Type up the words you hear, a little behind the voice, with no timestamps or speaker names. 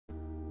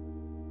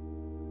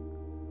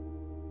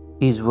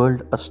Is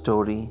world a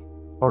story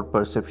or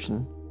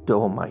perception to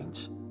our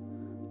minds?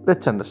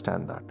 Let's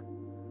understand that.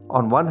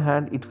 On one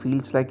hand, it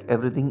feels like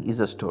everything is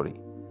a story.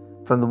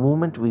 From the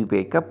moment we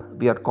wake up,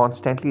 we are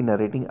constantly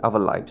narrating our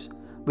lives.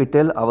 We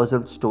tell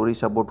ourselves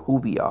stories about who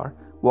we are,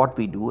 what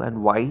we do,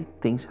 and why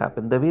things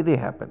happen the way they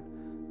happen.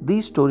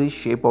 These stories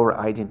shape our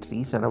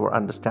identities and our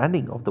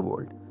understanding of the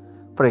world.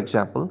 For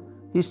example,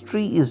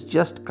 history is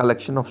just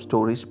collection of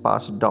stories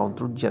passed down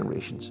through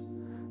generations.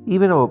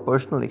 Even our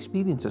personal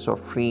experiences are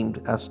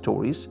framed as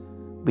stories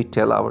we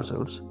tell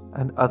ourselves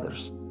and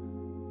others.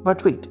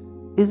 But wait,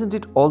 isn't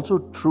it also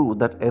true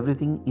that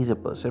everything is a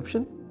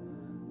perception?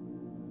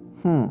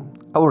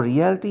 Our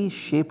reality is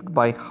shaped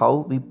by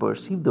how we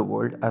perceive the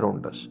world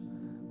around us.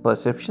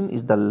 Perception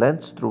is the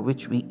lens through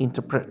which we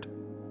interpret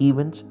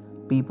events,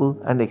 people,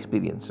 and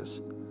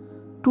experiences.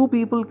 Two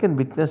people can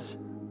witness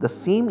the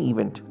same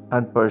event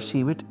and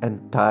perceive it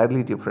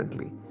entirely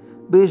differently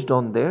based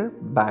on their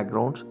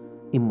backgrounds,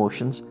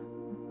 emotions,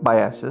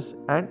 biases,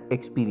 and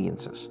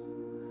experiences.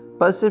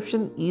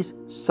 Perception is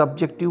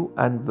subjective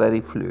and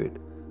very fluid,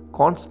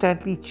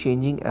 constantly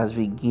changing as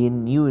we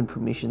gain new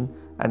information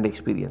and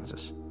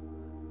experiences.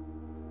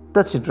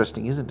 That's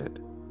interesting, isn't it?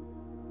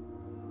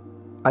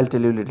 I'll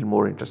tell you a little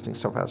more interesting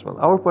stuff as well.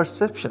 Our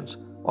perceptions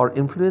are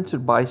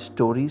influenced by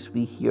stories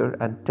we hear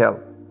and tell.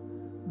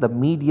 The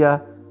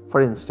media, for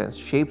instance,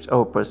 shapes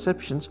our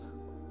perceptions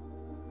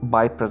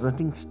by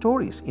presenting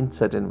stories in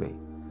certain way.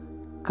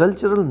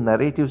 Cultural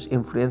narratives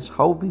influence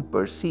how we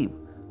perceive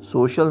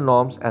social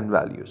norms and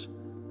values.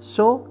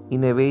 So,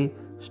 in a way,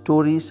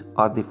 stories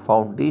are the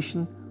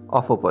foundation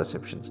of our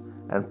perceptions,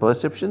 and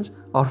perceptions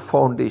are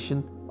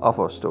foundation of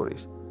our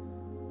stories.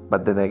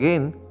 But then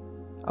again,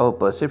 our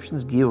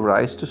perceptions give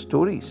rise to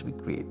stories we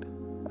create.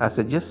 As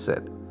I just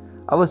said,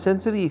 our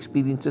sensory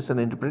experiences and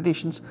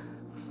interpretations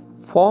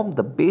form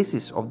the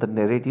basis of the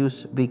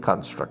narratives we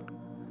construct.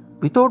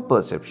 Without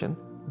perception,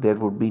 there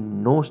would be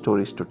no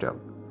stories to tell.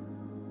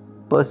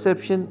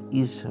 Perception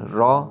is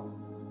raw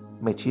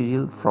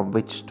material from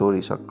which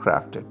stories are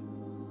crafted.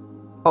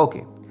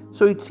 Okay,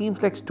 so it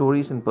seems like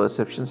stories and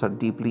perceptions are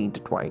deeply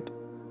intertwined.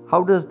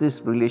 How does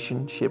this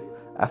relationship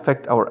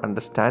affect our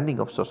understanding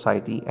of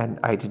society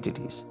and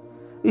identities?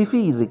 If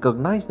we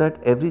recognize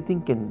that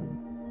everything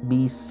can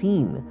be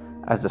seen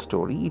as a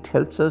story, it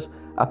helps us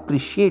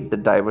appreciate the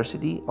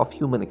diversity of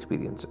human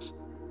experiences.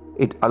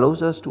 It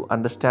allows us to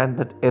understand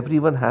that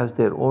everyone has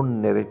their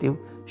own narrative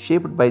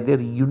shaped by their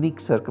unique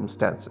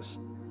circumstances.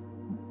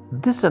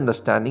 This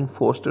understanding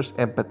fosters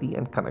empathy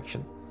and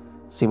connection.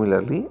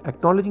 Similarly,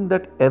 acknowledging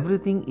that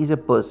everything is a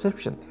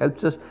perception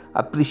helps us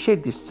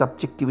appreciate the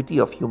subjectivity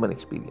of human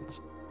experience.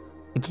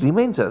 It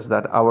reminds us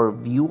that our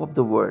view of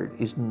the world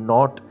is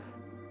not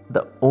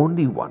the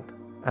only one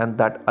and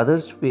that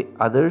others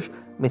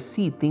may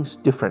see things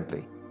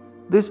differently.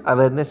 This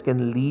awareness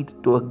can lead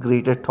to a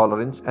greater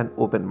tolerance and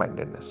open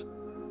mindedness.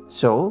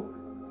 So,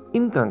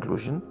 in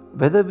conclusion,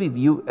 whether we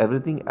view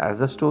everything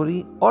as a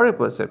story or a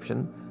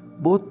perception,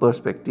 both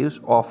perspectives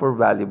offer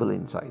valuable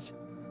insights.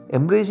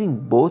 Embracing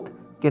both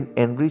can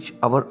enrich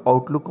our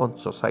outlook on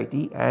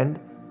society and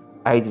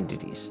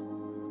identities,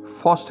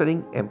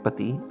 fostering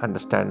empathy,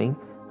 understanding,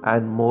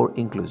 and more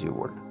inclusive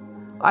world.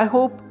 I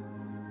hope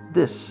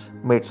this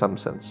made some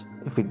sense.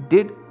 If it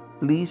did,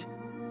 please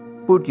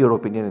put your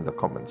opinion in the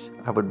comments.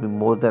 I would be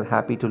more than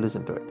happy to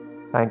listen to it.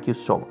 Thank you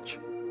so much.